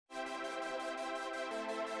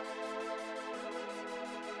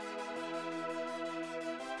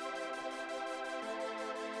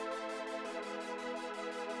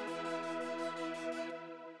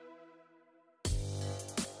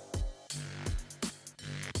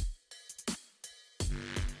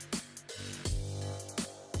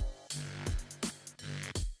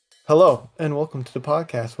Hello, and welcome to the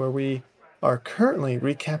podcast where we are currently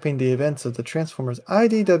recapping the events of the Transformers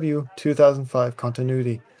IDW 2005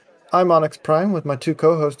 continuity. I'm Onyx Prime with my two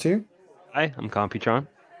co-hosts here. Hi, I'm Computron.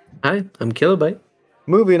 Hi, I'm Kilobyte.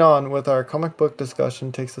 Moving on with our comic book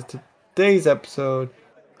discussion takes us to today's episode,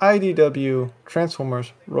 IDW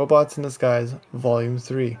Transformers Robots in Disguise Volume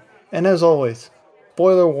 3. And as always,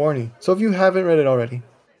 spoiler warning, so if you haven't read it already,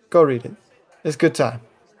 go read it. It's good time.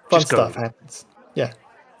 Fun Just go stuff read it. happens. Yeah.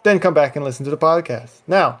 Then come back and listen to the podcast.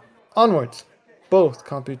 Now, onwards. Both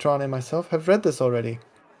Computron and myself have read this already.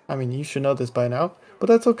 I mean, you should know this by now, but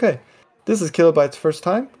that's okay. This is Kilobyte's first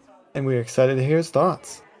time, and we're excited to hear his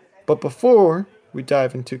thoughts. But before we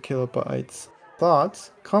dive into Kilobyte's thoughts,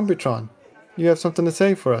 Computron, you have something to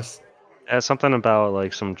say for us. Something about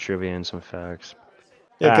like some trivia and some facts.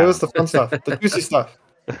 Yeah, give us the fun stuff, the juicy stuff.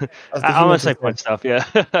 I want to say fun stuff, yeah.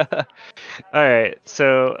 All right,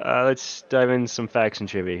 so let's dive in some facts and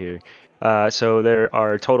trivia here. So there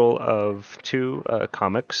are a total of two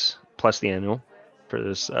comics plus the annual for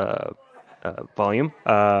this volume.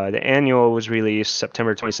 The annual was released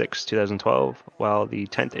September 26, 2012, while the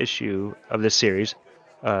 10th issue of this series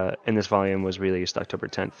in this volume was released October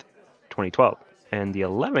 10th, 2012, and the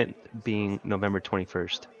 11th being November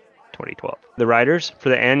 21st, 2012. The writers for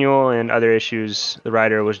the annual and other issues, the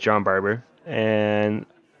writer was John Barber, and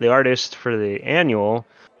the artist for the annual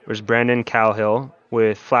was Brandon Cowhill,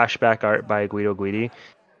 with flashback art by Guido Guidi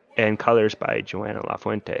and colors by Joanna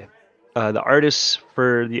Lafuente. The artists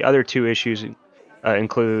for the other two issues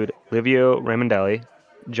include Livio Ramondelli,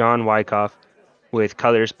 John Wyckoff, with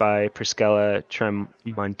colors by Priscilla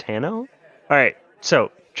Tremontano. All right,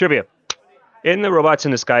 so trivia. In the Robots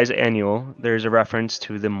in Disguise annual, there's a reference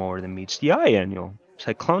to the More Than Meets the Eye annual.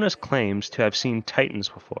 Cyclonus claims to have seen Titans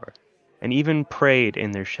before, and even prayed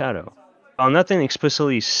in their shadow. While nothing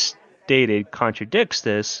explicitly stated contradicts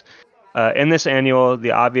this, in this annual,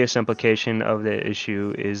 the obvious implication of the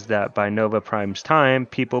issue is that by Nova Prime's time,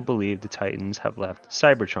 people believe the Titans have left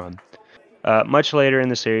Cybertron. Much later in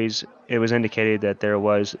the series, it was indicated that there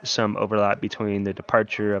was some overlap between the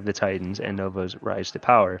departure of the Titans and Nova's rise to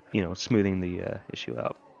power, smoothing the issue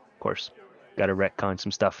out. Of course, got to retcon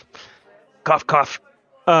some stuff. Cough, cough.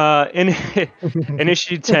 In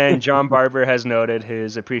issue 10, John Barber has noted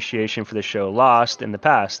his appreciation for the show Lost in the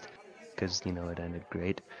past, because, it ended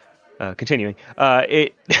great. Continuing,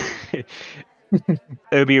 it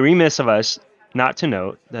would be remiss of us not to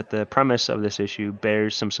note that the premise of this issue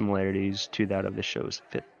bears some similarities to that of the show's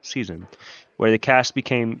 5th season, where the cast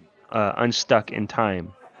became unstuck in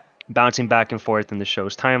time, bouncing back and forth in the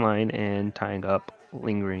show's timeline and tying up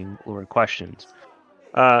lingering lore questions.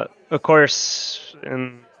 Of course,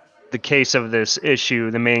 in the case of this issue,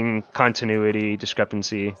 the main continuity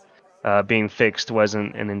discrepancy being fixed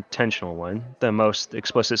wasn't an intentional one. The most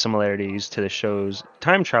explicit similarities to the show's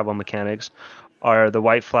time travel mechanics are the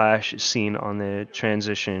white flash seen on the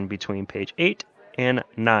transition between page 8 and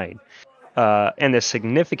 9, and the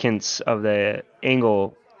significance of the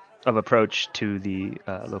angle of approach to the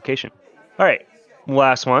location. All right,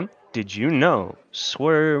 last one. Did you know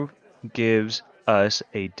Swerve gives us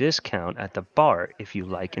a discount at the bar if you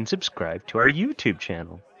like and subscribe to our YouTube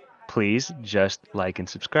channel? Please just like and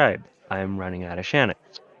subscribe. I am running out of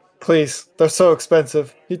Shannons. Please, they're so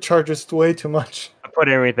expensive. He charges way too much. I put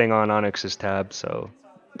everything on Onyx's tab, so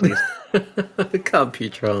please.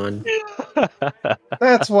 Computron.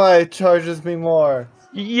 That's why it charges me more.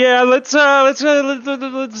 Yeah, let's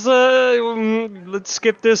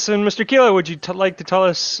skip this. And Mr. Kilo, would you like to tell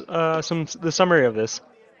us the summary of this?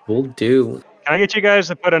 Will do. Can I get you guys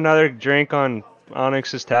to put another drink on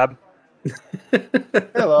Onyx's tab?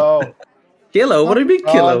 Hello. Kilo? What do you mean,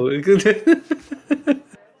 Kilo?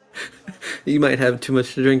 You might have too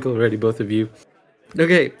much to drink already, both of you.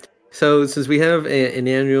 Okay, so since we have an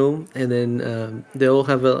annual, and then they'll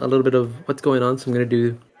have a little bit of what's going on, so I'm going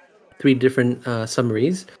to do 3 different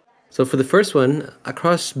summaries. So for the first one,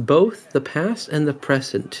 across both the past and the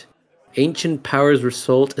present, ancient powers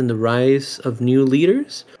result in the rise of new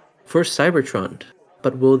leaders for Cybertron.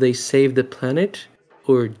 But will they save the planet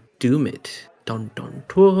or doom it? Dun dun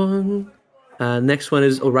dun. Next one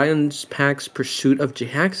is Orion's Pack's pursuit of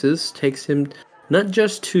Jihaxis takes him not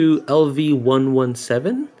just to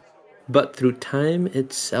LV-117, but through time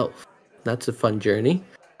itself. That's a fun journey.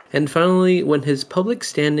 And finally, when his public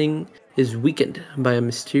standing is weakened by a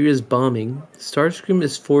mysterious bombing, Starscream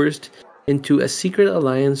is forced into a secret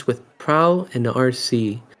alliance with Prowl and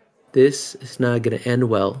RC. This is not going to end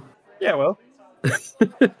well. Yeah, well.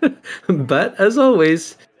 But as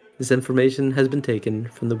always, this information has been taken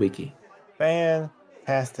from the wiki.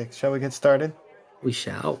 Fantastic. Shall we get started? We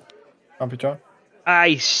shall. Computron?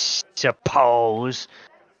 I suppose.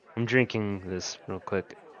 I'm drinking this real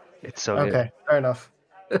quick. It's so Okay, fair enough.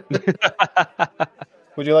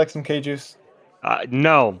 Would you like some K juice? good.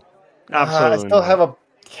 No, I absolutely still not. have a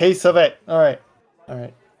case of it. All right.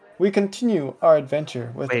 We continue our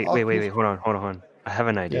adventure with Wait. Hold on. I have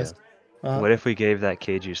an Yes. idea. Uh, What if we gave that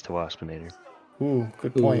K juice to Waspinator? Ooh,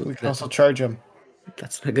 good point. Ooh, We can also charge him.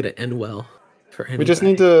 that's not gonna end well for We just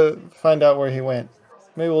anybody. need to find out where he went.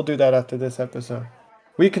 Maybe we'll do that after this episode.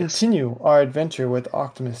 We Yes. continue our adventure with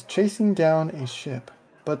Optimus chasing down a ship,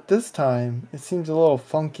 but this time it seems a little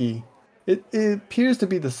funky. It appears to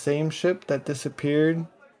be the same ship that disappeared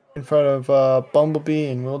in front of Bumblebee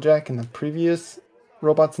and Wheeljack in the previous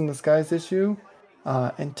Robots in Disguise issue,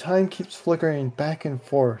 and time keeps flickering back and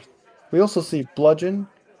forth. We also see Bludgeon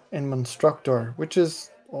and Monstructor, which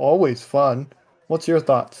is always fun. What's your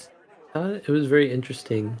thoughts? It was very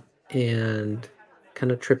interesting and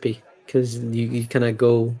kind of trippy because you kind of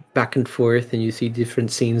go back and forth and you see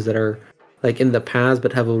different scenes that are like in the past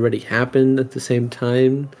but have already happened at the same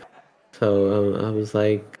time. So I was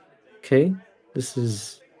like, okay, this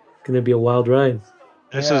is gonna be a wild ride.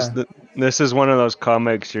 This is Yeah. this is one of those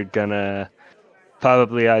comics you're gonna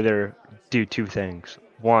probably either do two things.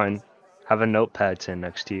 One, have a notepad sit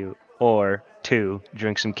next to you, or two,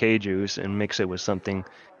 drink some K juice and mix it with something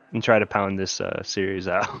and try to pound this series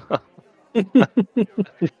out.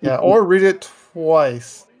 Yeah, or read it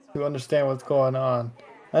twice to understand what's going on.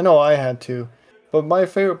 I know I had to, but my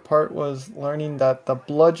favorite part was learning that the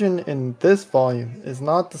bludgeon in this volume is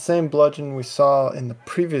not the same bludgeon we saw in the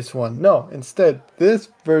previous one. No, instead, this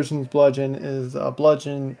version's bludgeon is a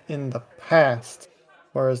bludgeon in the past,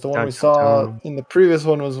 whereas the one Dun, we dun, saw dun. in the previous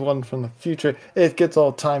one was one from the future. It gets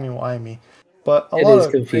all timey-wimey, but a It lot is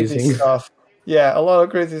of crazy confusing. stuff. Yeah, a lot of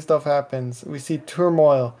crazy stuff happens. We see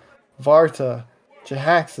Turmoil, Varta,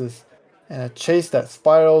 Jahaxis, and a chase that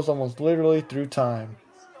spirals almost literally through time.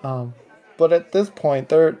 Um, but at this point,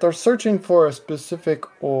 they're searching for a specific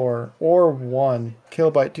ore one.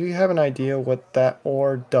 Killbite, do you have an idea what that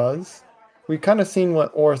ore does? We kind of seen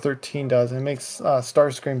what ore 13 does. It makes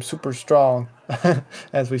Starscream super strong,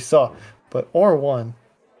 as we saw. But ore one,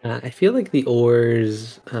 I feel like the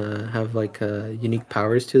ores have like unique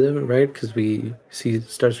powers to them, right? Because we see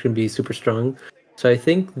Starscream be super strong. So I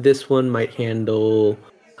think this one might handle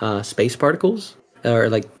space particles or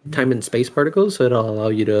like time and space particles. So it'll allow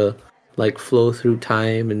you to like flow through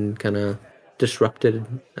time and kind of disrupt it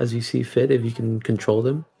as you see fit if you can control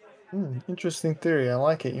them. interesting theory. I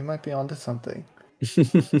like it. You might be onto something.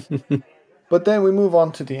 But then we move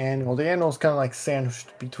on to the annual. The annual is kind of like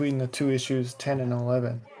sandwiched between the two issues 10 and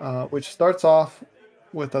 11, which starts off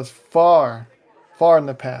with us far, far in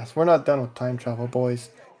the past. We're not done with time travel, boys.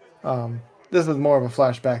 This is more of a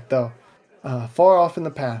flashback, though. Far off in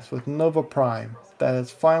the past with Nova Prime that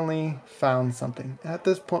has finally found something. At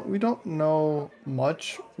this point, we don't know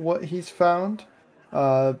much what he's found,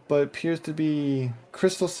 but it appears to be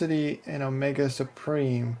Crystal City and Omega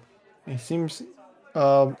Supreme. He seems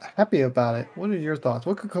happy about it. What are your thoughts?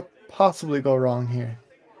 What could possibly go wrong here?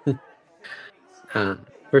 Uh,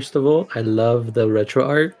 First of all, I love the retro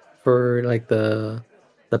art for like the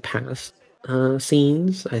past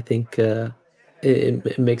scenes. I think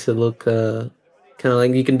it makes it look kind of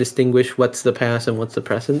like you can distinguish what's the past and what's the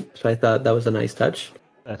present. So I thought that was a nice touch.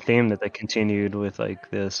 A theme that they continued with like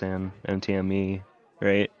this and MTME,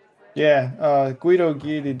 right? Yeah, Guido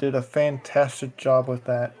Guidi did a fantastic job with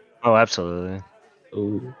that. Oh, absolutely.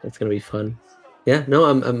 Oh, that's gonna be fun. Yeah, no,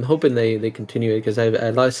 I'm hoping they continue it because I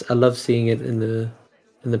love seeing it in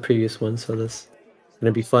the previous one. So this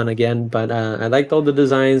gonna be fun again. But I liked all the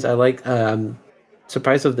designs. I'm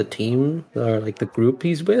surprised of the team or like the group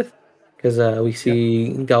he's with because we Yeah.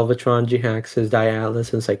 see Galvatron, Jhaxus,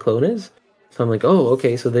 Dialis, and Cyclonus. So I'm like, oh,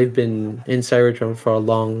 okay. So they've been in Cybertron for a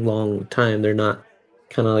long, long time. They're not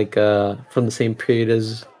kind of like from the same period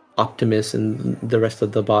as Optimus and the rest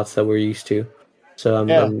of the bots that we're used to. So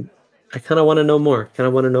Yeah. I kind of want to know more. Kind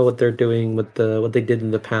of want to know what they're doing, what they did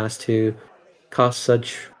in the past to cause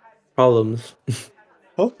such problems.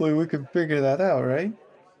 Hopefully we can figure that out, right?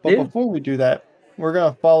 But Yeah. before we do that, we're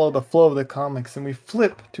gonna follow the flow of the comics and we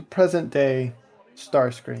flip to present day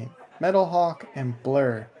Starscream, Metalhawk, and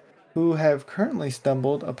Blur, who have currently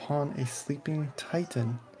stumbled upon a sleeping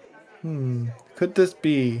Titan. Could this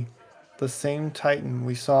be the same Titan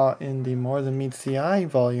we saw in the More Than Meets the Eye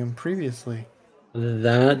volume previously?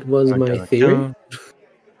 That was Dun, my dun, theory,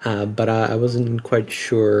 dun. but I wasn't quite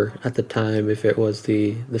sure at the time if it was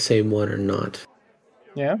the same one or not.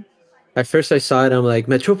 Yeah, At first, I saw it. I'm like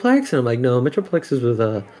Metroplex, and I'm like, no, Metroplex is with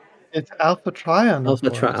it's Alpha Trion, of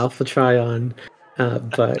course. Alpha Trion.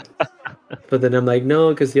 But then I'm like, no,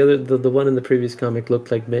 because the one in the previous comic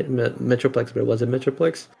looked like Metroplex, but it wasn't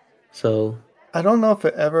Metroplex. So I don't know if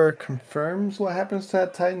it ever confirms what happens to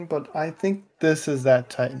that Titan, but I think this is that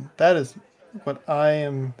Titan. That is what I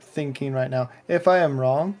am thinking right now. If I am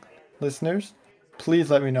wrong, listeners, please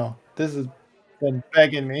let me know. This has been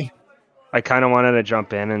begging me. I kind of wanted to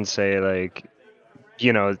jump in and say, like,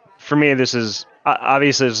 for me, this is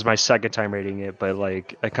obviously this is my second time reading it, but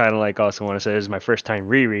like I kind of like also want to say this is my first time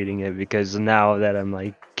rereading it because now that I'm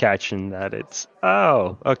like catching that it's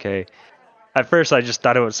okay. At first, I just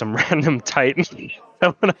thought it was some random Titan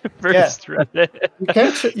when I first read it.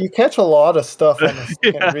 You catch a lot of stuff on the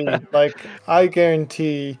second Yeah. read. Like I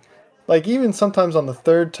guarantee, like even sometimes on the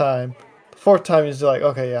third time, the fourth time you're just like,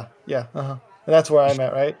 okay, yeah, and that's where I'm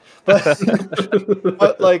at, right?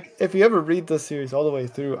 But like if you ever read the series all the way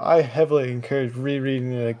through, I heavily encourage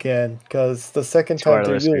rereading it again because the second To our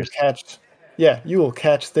time through you will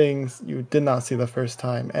catch things you did not see the first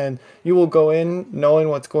time, and you will go in knowing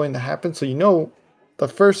what's going to happen, so you know the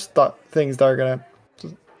first things that are gonna.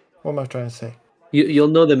 What am I trying to say? you'll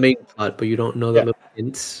know the main plot, but you don't know the Yeah. little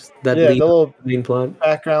hints that Yeah, lead the to little the main plot.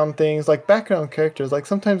 background things, like background characters. Like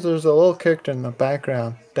sometimes there's a little character in the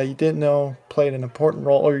background that you didn't know played an important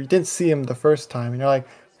role, or you didn't see him the first time, and you're like,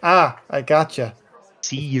 I gotcha.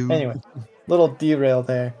 See you. Anyway, little derail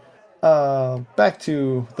there. Back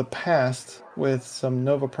to the past with some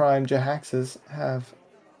Nova Prime Jahaxes have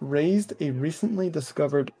raised a recently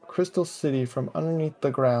discovered crystal city from underneath the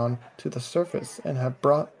ground to the surface and have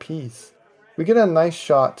brought peace. We get a nice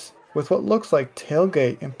shot with what looks like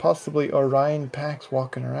Tailgate and possibly Orion Pax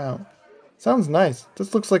walking around. Sounds nice.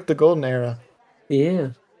 This looks like the Golden Era. Yeah,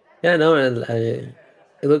 no, and it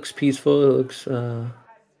looks peaceful. It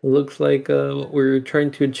looks like what we're trying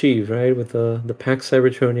to achieve, right, with the Pax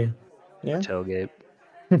Cybertronia. Yeah. Tailgate.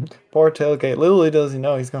 Poor Tailgate. Little does he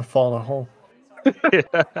know he's gonna fall in a hole.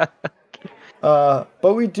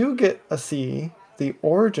 But we do get to see the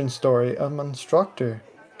origin story of Monstructor.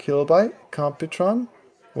 Kilobyte, Computron,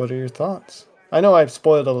 what are your thoughts? I know I've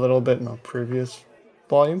spoiled a little bit in a previous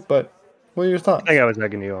volume, but what are your thoughts? I think I was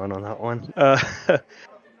egging you on that one.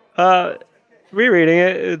 Rereading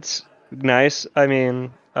it, it's nice. I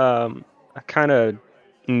mean, I kind of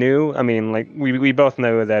knew. I mean, like we both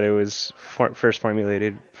know that it was first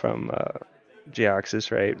formulated from Geoxys,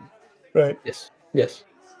 right? Right. Yes.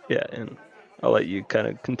 Yeah, and I'll let you kind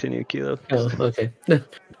of continue, Kilo. Oh, okay.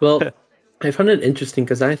 Well, I found it interesting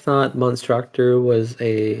because I thought Monstructor was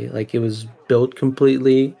it was built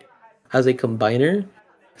completely as a combiner.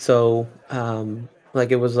 So,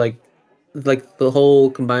 it was like the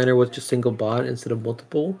whole combiner was just single bot instead of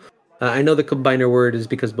multiple. I know the combiner word is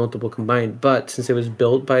because multiple combined, but since it was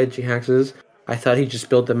built by G-Haxes, I thought he just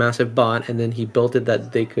built a massive bot and then he built it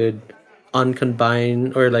that they could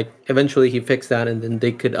uncombine, or like eventually he fixed that and then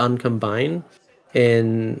they could uncombine.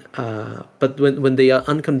 And but when they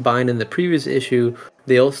uncombined in the previous issue,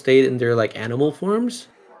 they all stayed in their like animal forms.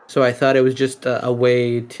 So I thought it was just a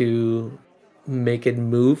way to make it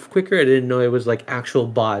move quicker. I didn't know it was like actual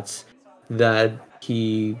bots that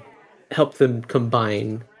he helped them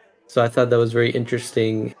combine. So I thought that was very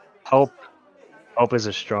interesting. Hope is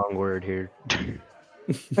a strong word here.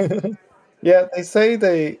 Yeah, they say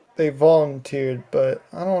they volunteered, but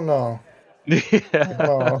I don't know.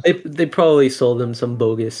 Yeah. They probably sold him some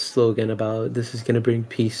bogus slogan about this is gonna bring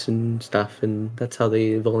peace and stuff, and that's how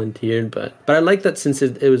they volunteered. But I like that since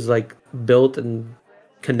it was like built and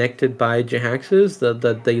connected by Jahaxes,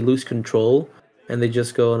 that they lose control and they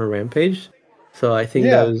just go on a rampage. So I think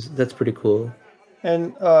that's pretty cool.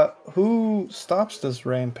 And who stops this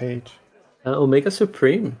rampage? Omega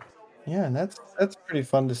Supreme. Yeah, and that's pretty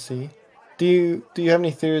fun to see. Do you have any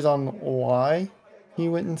theories on why he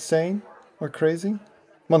went insane or crazy?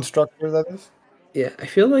 Monstructor, that is. Yeah, I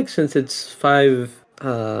feel like since it's 5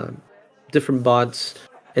 different bots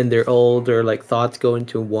and they're all their like thoughts go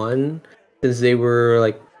into one, since they were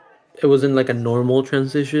like it wasn't like a normal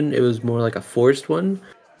transition, it was more like a forced one.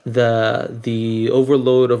 The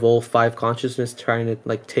overload of all 5 consciousness trying to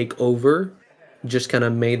like take over just kind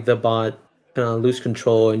of made the bot kind of lose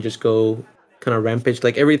control and just go kind of rampage.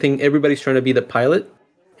 Like everybody's trying to be the pilot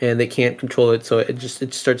and they can't control it, so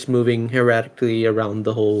it starts moving erratically around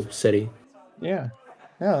the whole city. Yeah,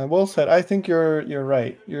 well said. I think you're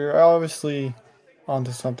right. You're obviously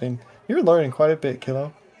onto something. You're learning quite a bit,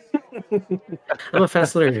 Kilo. I'm a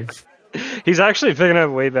fast learner. He's actually picking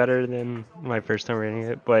up way better than my first time reading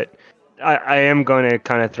it, but I am going to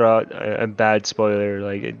kind of throw out a bad spoiler.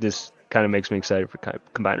 Like this kind of makes me excited for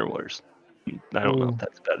Combiner Wars. I don't know if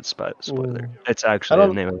that's a bad spoiler. Ooh. It's I actually the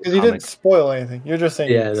don't, name of the because you didn't comic. spoil anything. You're just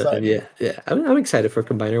saying you're excited. Yeah. I'm excited for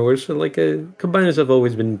Combiner Wars. So like, Combiners have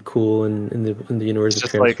always been cool in the universe It's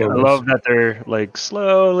of just like I Transformers. love that they're like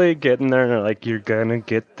slowly getting there. And they're like, you're gonna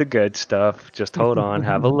get the good stuff. Just hold on,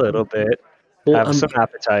 have a little bit, Well, have some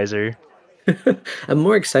appetizer. I'm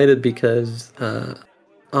more excited because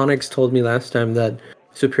Onyx told me last time that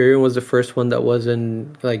Superior was the first one that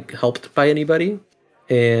wasn't like helped by anybody,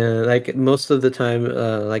 and like most of the time,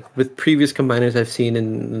 like with previous combiners I've seen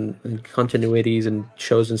in continuities and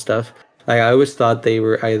shows and stuff, like I always thought they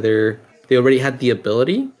were either they already had the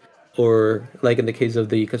ability, or like in the case of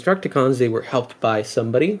the Constructicons, they were helped by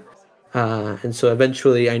somebody. And so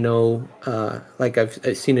eventually, I know, like I've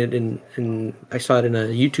seen it in I saw it in a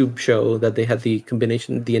YouTube show that they had the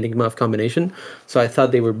combination, the Enigma of combination. So I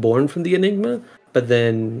thought they were born from the Enigma, but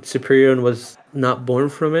then Superior was not born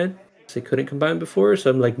from it, so they couldn't combine before. So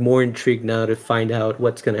I'm like more intrigued now to find out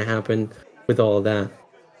what's gonna happen with all of that.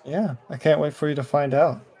 Yeah, I can't wait for you to find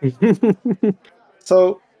out.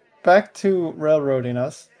 So, back to railroading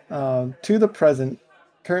us to the present,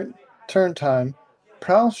 current turn time.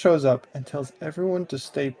 Prowl shows up and tells everyone to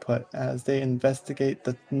stay put as they investigate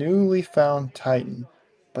the newly found Titan.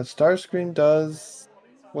 But Starscream does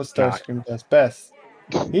what Starscream does best.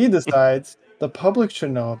 He decides the public should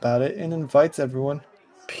know about it and invites everyone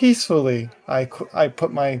peacefully. I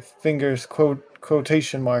put my fingers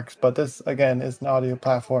quotation marks, but this again is an audio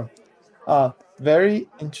platform. Very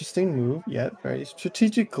interesting move, yet very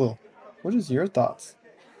strategical. What is your thoughts?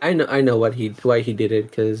 I know why he did it,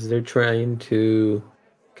 because they're trying to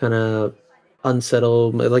kind of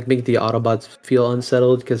unsettle, like make the Autobots feel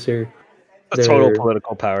unsettled because A total they're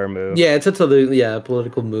political power move. yeah, it's a totally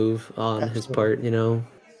political move on his Absolutely. part, you know.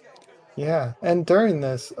 Yeah, and during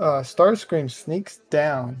this, Starscream sneaks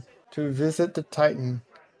down to visit the Titan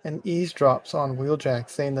and eavesdrops on Wheeljack,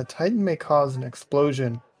 saying the Titan may cause an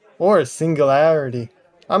explosion or a singularity.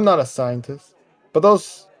 I'm not a scientist, but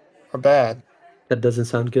those are bad. That doesn't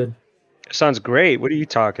sound good. Sounds great. What are you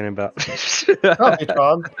talking about?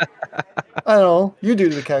 Computron. I don't know. You do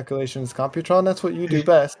the calculations, Computron. That's what you do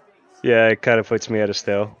best. Yeah, it kind of puts me at a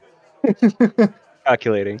still.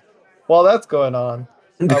 Calculating. While that's going on,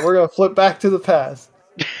 we're going to flip back to the past.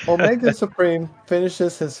 Omega Supreme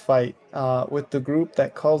finishes his fight with the group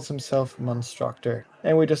that calls himself Monstructor,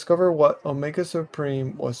 and we discover what Omega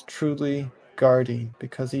Supreme was truly guarding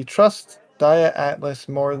because he trusts Dia Atlas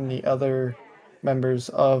more than the other members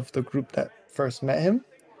of the group that first met him.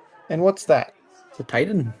 And what's that? It's a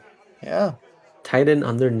Titan. Yeah. Titan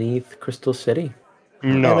underneath Crystal City.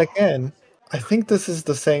 And No. again, I think this is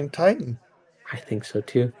the same Titan. I think so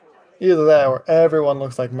too. Either that or everyone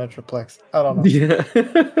looks like Metroplex. I don't know.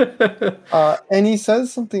 Yeah. And he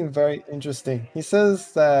says something very interesting. He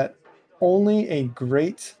says that only a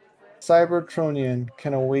great Cybertronian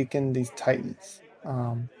can awaken these titans.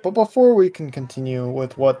 But before we can continue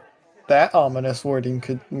with what that ominous wording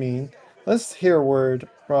could mean, let's hear a word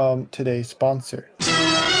from today's sponsor.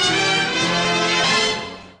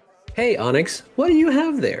 Hey Onyx, what do you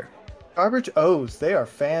have there? Garbage O's. They are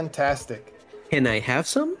fantastic. Can I have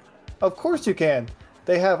some? Of course you can.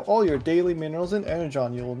 They have all your daily minerals and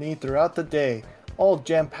energon you will need throughout the day, all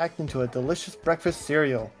jam-packed into a delicious breakfast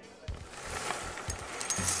cereal.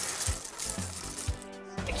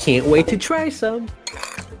 I can't wait to try some.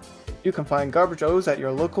 You can find Garbage O's at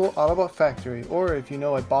your local Autobot factory, or if you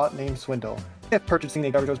know a bot named Swindle. If purchasing a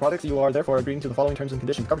Garbage O's products, you are therefore agreeing to the following terms and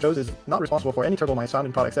conditions. Garbage O's is not responsible for any Turbo Mice found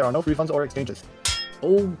in products. There are no refunds or exchanges.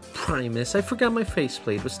 Oh, Primus, I forgot my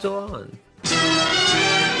faceplate was still on.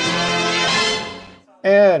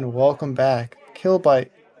 And welcome back. Killbite,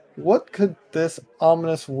 what could this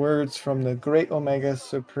ominous words from the Great Omega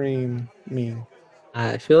Supreme mean?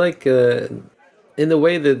 I feel like in the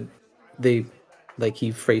way that they like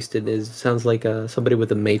he phrased it is sounds like somebody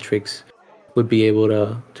with a matrix would be able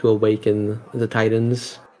to awaken the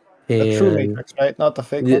Titans. The true And Matrix, right? Not the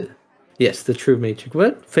fake one? yes, the true matrix.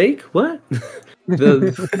 What? Fake? What?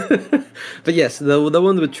 the but yes, the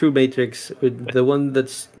one with true matrix, the one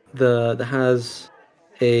that has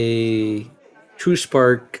a true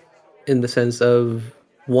spark in the sense of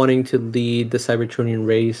wanting to lead the Cybertronian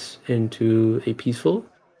race into a peaceful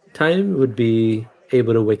time would be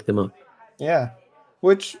able to wake them up. Yeah.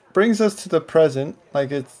 Which brings us to the present.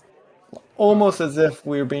 Like, it's almost as if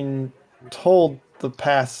we're being told the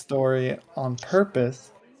past story on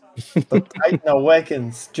purpose. The Titan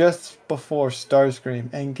awakens just before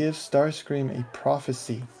Starscream and gives Starscream a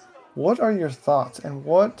prophecy. What are your thoughts, and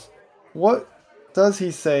what does he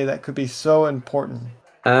say that could be so important?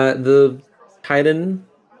 The Titan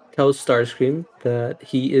tells Starscream that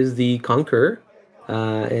he is the conqueror,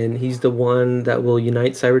 and he's the one that will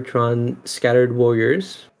unite Cybertron scattered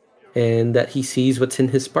warriors, and that he sees what's in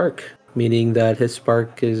his spark, meaning that his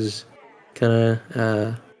spark is kind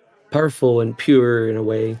of powerful and pure in a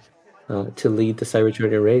way to lead the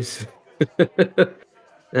Cybertronian race.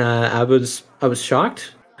 I was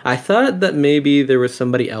shocked. I thought that maybe there was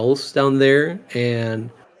somebody else down there and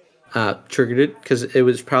triggered it because it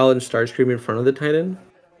was Prowl and Starscream in front of the Titan,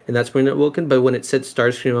 and that's when it woken. But when it said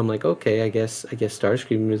Starscream, I'm like, okay, I guess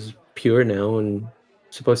Starscream is pure now and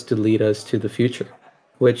supposed to lead us to the future.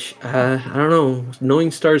 Which I don't know. Knowing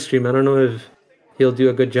Starscream, I don't know if he'll do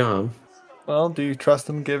a good job. Well, do you trust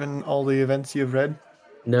him given all the events you've read?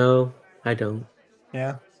 No, I don't.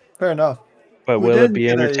 Yeah, fair enough. But We will it then be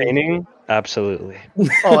get entertaining? Absolutely.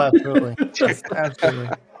 Oh, absolutely. Absolutely.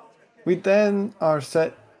 We then are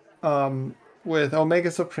set with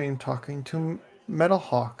Omega Supreme talking to Metal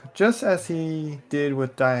Hawk, just as he did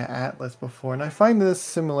with Dia Atlas before, and I find the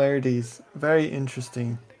similarities very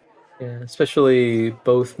interesting. Yeah, especially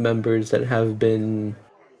both members that have been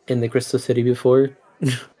in the Crystal City before.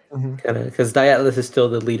 Mm-hmm. Kind of because Diatlas is still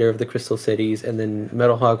the leader of the Crystal Cities, and then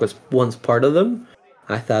Metalhawk was once part of them.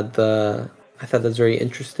 I thought that's very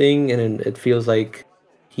interesting, and it feels like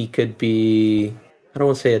he could be, I don't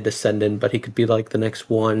want to say a descendant, but he could be like the next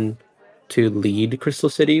one to lead Crystal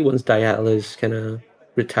City once Diatlas kind of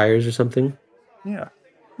retires or something. Yeah,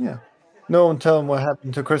 yeah. No one tell him what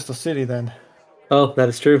happened to Crystal City then. Oh, that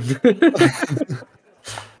is true.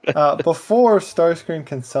 Before Starscream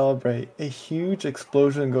can celebrate, a huge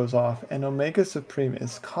explosion goes off, and Omega Supreme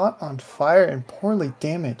is caught on fire and poorly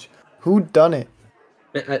damaged. Who done it?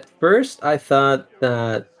 At first, I thought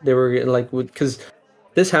that they were like, because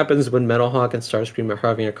this happens when Metalhawk and Starscream are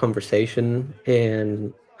having a conversation,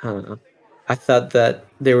 and I thought that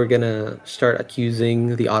they were gonna start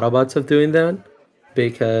accusing the Autobots of doing that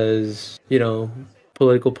because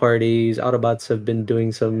political parties, Autobots have been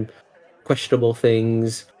doing some questionable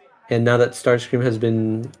things, and now that Starscream has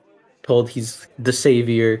been told he's the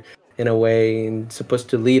savior in a way and supposed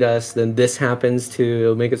to lead us, then this happens to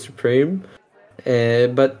Omega Supreme.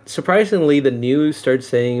 But surprisingly, the news started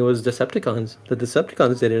saying it was Decepticons. The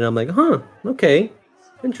Decepticons did it, and I'm like, huh, okay,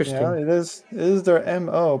 interesting. Yeah, it is their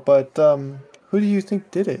MO, but who do you think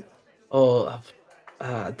did it? Oh,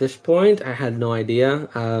 at this point, I had no idea.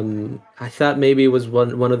 I thought maybe it was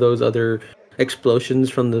one of those other explosions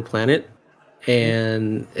from the planet,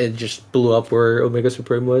 and it just blew up where Omega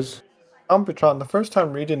Supreme was. Umpatron, the first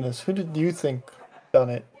time reading this, who did you think done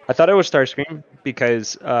it? I thought it was Starscream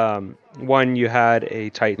because one, you had a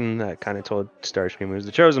Titan that kind of told Starscream he was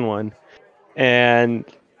the chosen one, and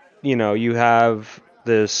you have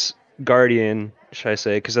this Guardian, should I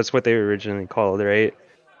say, because that's what they were originally called, right?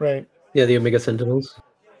 Right. Yeah, the Omega Sentinels.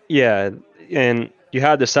 Yeah, and you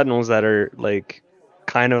had the Sentinels that are like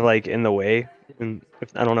kind of like in the way, and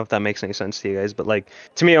I don't know if that makes any sense to you guys, but like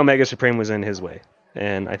to me, Omega Supreme was in his way,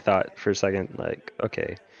 and I thought for a second, like,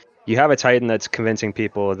 okay, you have a Titan that's convincing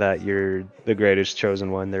people that you're the greatest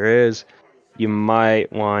chosen one there is. You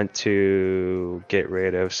might want to get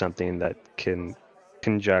rid of something that can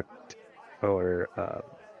conjunct or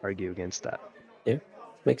argue against that. Yeah,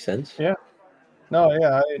 makes sense. Yeah. No,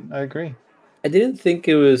 yeah, I agree. I didn't think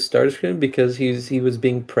it was Starscream because he was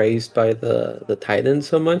being praised by the Titan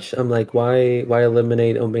so much. I'm like, why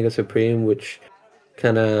eliminate Omega Supreme, which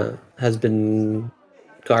kind of has been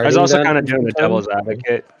guarding. I was also that kind of for doing some the time. devil's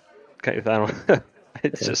advocate. I don't.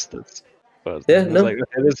 It's Yeah. just it's. Yeah, I was no. like,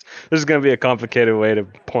 okay, this is gonna be a complicated way to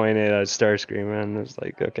point it at Starscream, and it's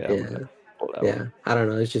like, okay, I'm gonna pull that Yeah, one. I don't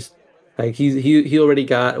know. It's just like he already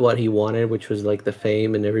got what he wanted, which was like the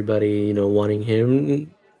fame and everybody wanting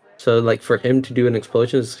him. So like for him to do an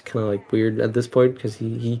explosion is kind of like weird at this point because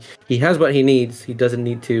he has what he needs. He doesn't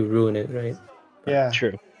need to ruin it, right? Yeah.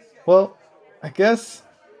 True. Well, I guess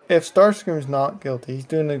if Starscream's not guilty, he's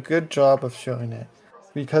doing a good job of showing it.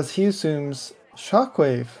 Because he assumes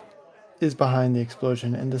Shockwave is behind the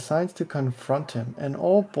explosion and decides to confront him. And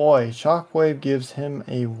oh boy, Shockwave gives him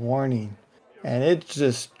a warning. And it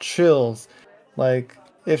just chills. Like,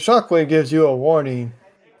 if Shockwave gives you a warning,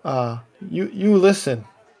 you listen,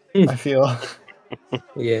 I feel.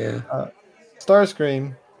 Yeah.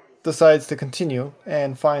 Starscream decides to continue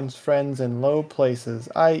and finds friends in low places,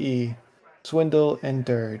 i.e., Swindle and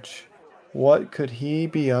Dirge. What could he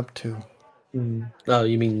be up to? Oh,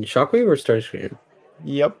 you mean Shockwave or Starscream?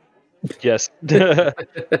 Yep. Yes. Because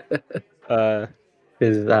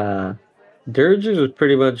Dirge is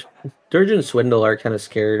pretty much Dirge and Swindle are kind of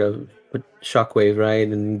scared of Shockwave, right?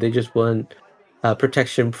 And they just want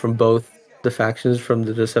protection from both the factions from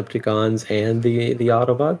the Decepticons and the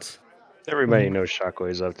Autobots. Everybody knows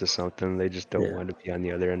Shockwave's up to something. They just don't want to be on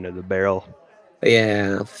the other end of the barrel.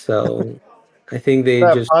 Yeah, so I think they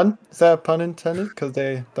Is just... Is that a pun intended? Because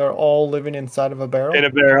they're all living inside of a barrel? In a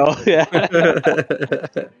barrel, yeah.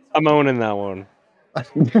 I'm owning that one.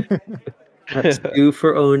 That's 2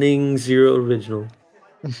 for owning 0 original.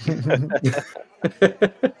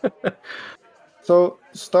 So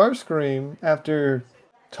Starscream, after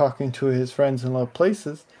talking to his friends in low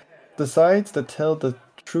places, decides to tell the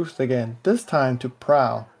truth again, this time to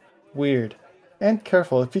Prowl. Weird. And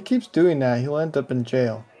careful, if he keeps doing that, he'll end up in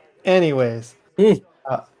jail. Anyways,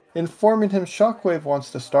 informing him Shockwave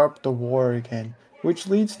wants to start the war again, which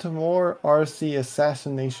leads to more RC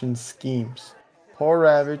assassination schemes. Poor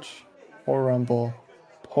Ravage, poor Rumble,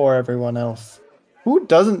 poor everyone else. Who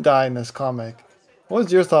doesn't die in this comic?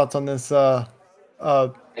 What's your thoughts on this I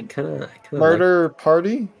kind of murder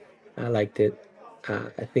party? I liked it.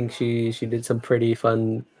 I think she did some pretty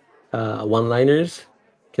fun one-liners,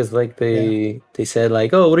 because like they said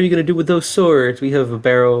like, oh, what are you gonna do with those swords? We have a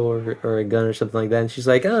barrel or a gun or something like that. And she's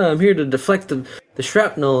like, oh, I'm here to deflect the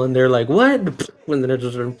shrapnel. And they're like, what? When there's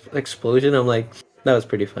just an explosion, I'm like, that was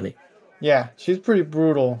pretty funny. Yeah, she's pretty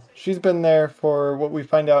brutal. She's been there for what we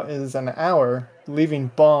find out is an hour,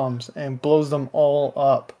 leaving bombs and blows them all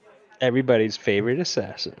up. Everybody's favorite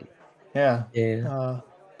assassin. Yeah. Yeah.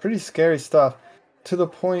 Pretty scary stuff. To the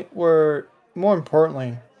point where, more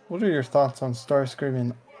importantly, what are your thoughts on Starscream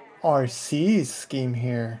and RC's scheme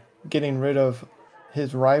here? Getting rid of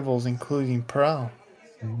his rivals, including Prowl.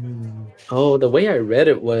 Oh, the way I read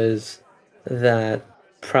it was that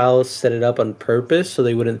Prowl set it up on purpose so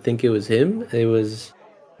they wouldn't think it was him. It was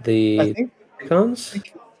the Decepticons.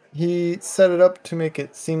 He set it up to make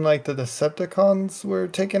it seem like the Decepticons were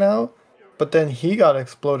taken out, but then he got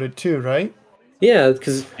exploded too, right? Yeah,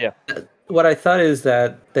 because what I thought is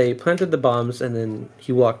that they planted the bombs and then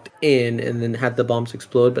he walked in and then had the bombs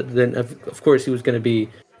explode, but then of course he was going to be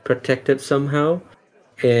protected somehow.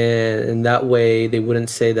 And that way they wouldn't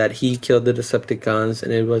say that he killed the Decepticons,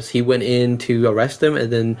 and it was he went in to arrest them,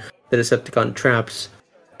 and then the Decepticon traps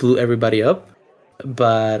blew everybody up.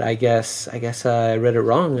 But I guess I read it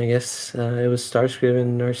wrong. I guess it was Starscream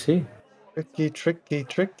and RC.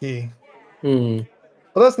 Tricky. Well,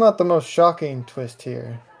 that's not the most shocking twist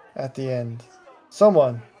here at the end.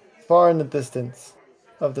 Someone, far in the distance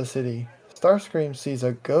of the city, Starscream sees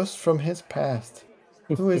a ghost from his past.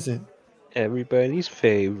 Who is it? Everybody's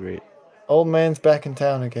favorite. Old man's back in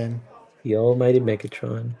town again. The almighty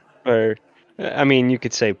Megatron. Or, I mean, you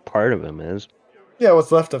could say part of him is. Yeah,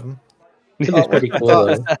 what's left of him. It's pretty cool,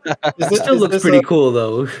 though. It still looks pretty cool,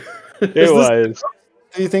 though. It was.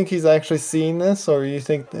 Do you think he's actually seeing this, or you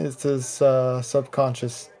think it's his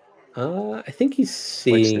subconscious? I think he's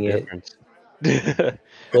seeing it. Difference?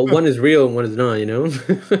 Well, one is real and one is not, you know?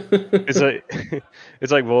 it's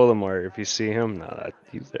like Voldemort. If you see him,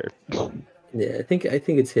 he's there. Yeah, I think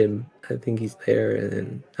it's him. I think he's there,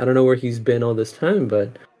 and I don't know where he's been all this time, but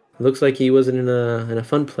it looks like he wasn't in a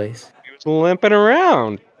fun place. He was limping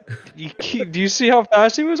around. Do you see how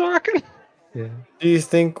fast he was walking? Yeah. Do you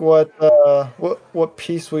think what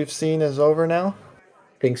piece we've seen is over now?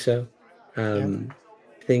 I think so. I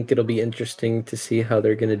think it'll be interesting to see how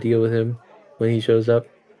they're gonna deal with him when he shows up.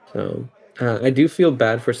 So I do feel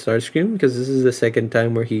bad for Starscream, because this is the second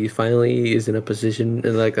time where he finally is in a position,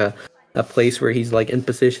 in like a place where he's like in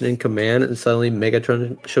position in command, and suddenly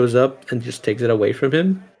Megatron shows up and just takes it away from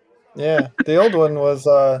him. Yeah, the old one was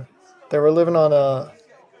they were living on a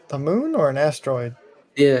moon or an asteroid.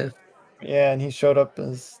 Yeah. Yeah, and he showed up in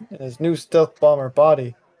his new stealth bomber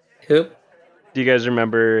body. Yep. Do you guys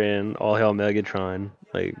remember in All Hail Megatron,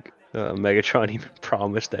 like Megatron even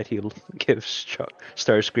promised that he'll give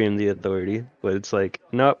Starscream the authority, but it's like,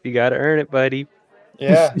 nope, you gotta earn it, buddy.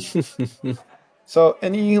 Yeah. So,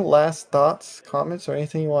 any last thoughts, comments, or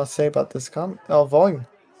anything you want to say about this volume?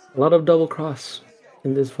 A lot of double cross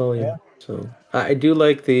in this volume. Yeah. So I do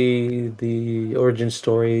like the origin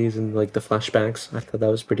stories and like the flashbacks. I thought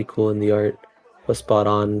that was pretty cool, and the art was spot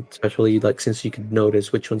on, especially like since you could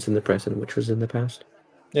notice which one's in the present and which was in the past.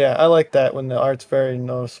 Yeah, I like that when the art's very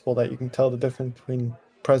noticeable, that you can tell the difference between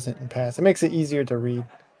present and past. It makes it easier to read.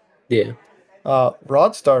 Yeah.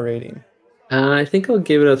 Rod star rating. I think I'll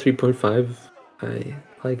give it a 3.5. I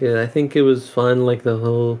like it. I think it was fun, like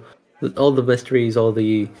all the mysteries, all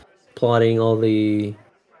the plotting, all the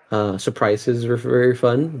surprises were very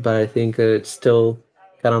fun, but I think it's still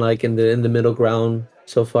kind of like in the middle ground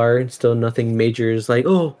so far. It's still nothing major is like,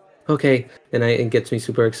 oh, okay, and it gets me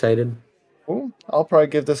super excited. Cool. I'll probably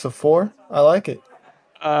give this a 4. I like it.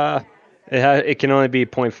 It can only be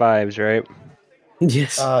 0.5s, right?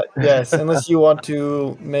 Yes. Yes, unless you want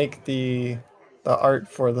to make the art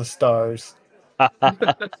for the stars.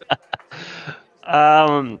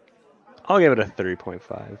 I'll give it a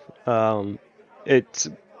 3.5. It's,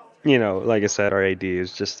 like I said, our AD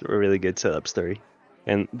is just a really good setup story,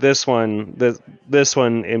 and this one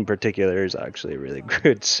in particular is actually a really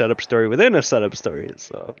good setup story within a setup story.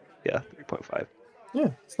 So yeah, 3.5. Yeah,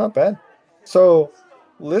 it's not bad. So,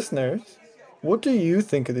 listeners, what do you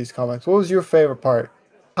think of these comics? What was your favorite part?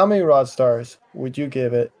 How many rod stars would you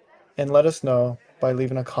give it? And let us know by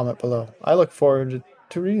leaving a comment below. I look forward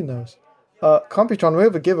to reading those. Computron, we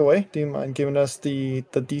have a giveaway. Do you mind giving us the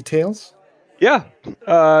details? Yeah.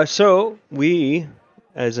 So we,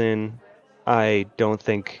 as in, I don't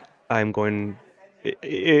think I'm going.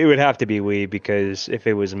 It would have to be we, because if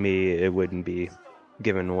it was me, it wouldn't be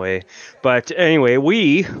given away. But anyway,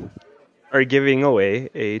 we are giving away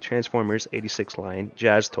a Transformers 86 line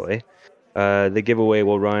Jazz toy. The giveaway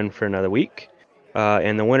will run for another week,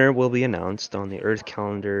 and the winner will be announced on the Earth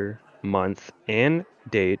calendar month and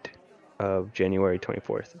date of January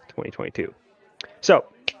 24th, 2022. So,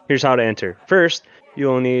 here's how to enter. First, you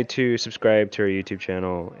will need to subscribe to our YouTube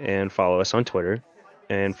channel and follow us on Twitter.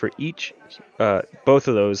 And for each, both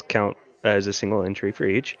of those count as a single entry for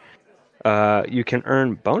each. You can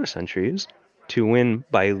earn bonus entries to win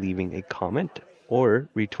by leaving a comment or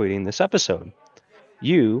retweeting this episode.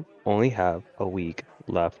 You only have a week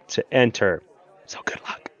left to enter. So good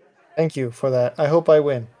luck. Thank you for that. I hope I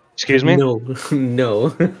win. Excuse me? No,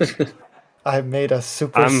 no. I've made a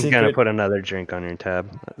super I'm secret. going to put another drink on your tab.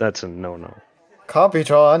 That's a no-no.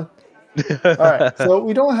 Computron. Alright, so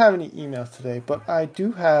we don't have any emails today, but I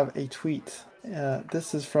do have a tweet.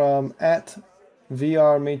 This is from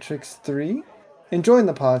 @VRMatrix3. Enjoying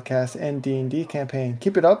the podcast and D&D campaign.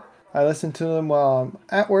 Keep it up. I listen to them while I'm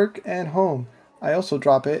at work and home. I also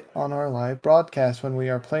drop it on our live broadcast when we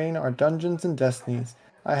are playing our Dungeons and Destinies.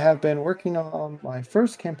 I have been working on my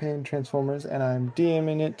first campaign Transformers, and I'm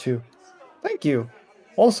DMing it too. Thank you.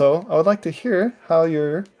 Also, I would like to hear how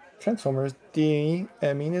your Transformers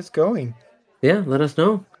DMing is going. Yeah, let us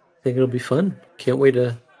know. I think it'll be fun. Can't wait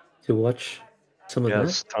to watch some of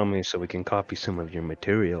Yes, tell me so we can copy some of your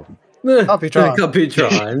material. that. Computron.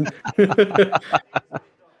 Computron.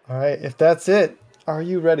 Alright, if that's it, are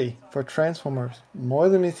you ready for Transformers More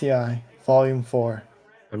Than Meets the Eye, Volume 4?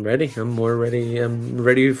 I'm ready. I'm more ready. I'm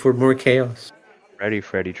ready for more chaos. Ready,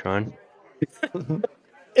 Freddy Tron.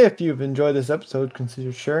 If you've enjoyed this episode,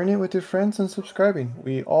 consider sharing it with your friends and subscribing.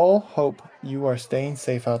 We all hope you are staying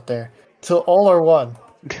safe out there. Till all are one.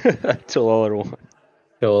 Till all are one.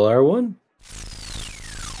 Till R1.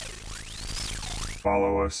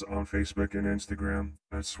 Follow us on Facebook and Instagram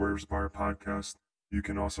at Swerve's Bar Podcast. You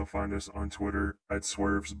can also find us on Twitter at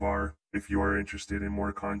Swerve's Bar. If you are interested in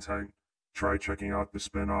more content, try checking out the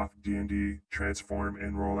spin-off D&D Transform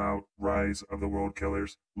and Rollout Rise of the World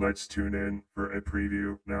Killers. Let's tune in for a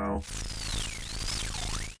preview now.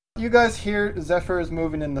 You guys hear Zephyr is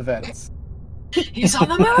moving in the vents. He's on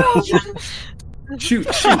the move! Shoot.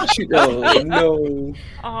 Oh, no.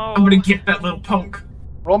 Oh. I'm gonna get that little punk.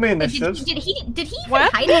 Roll me Did initiatives. he even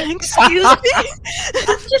What? hide it? Excuse me?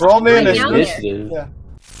 That's just Roll me right down initiative. there.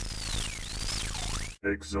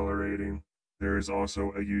 Yeah. Exhilarating. There is also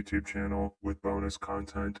a YouTube channel with bonus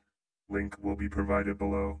content. Link will be provided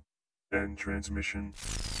below. End transmission.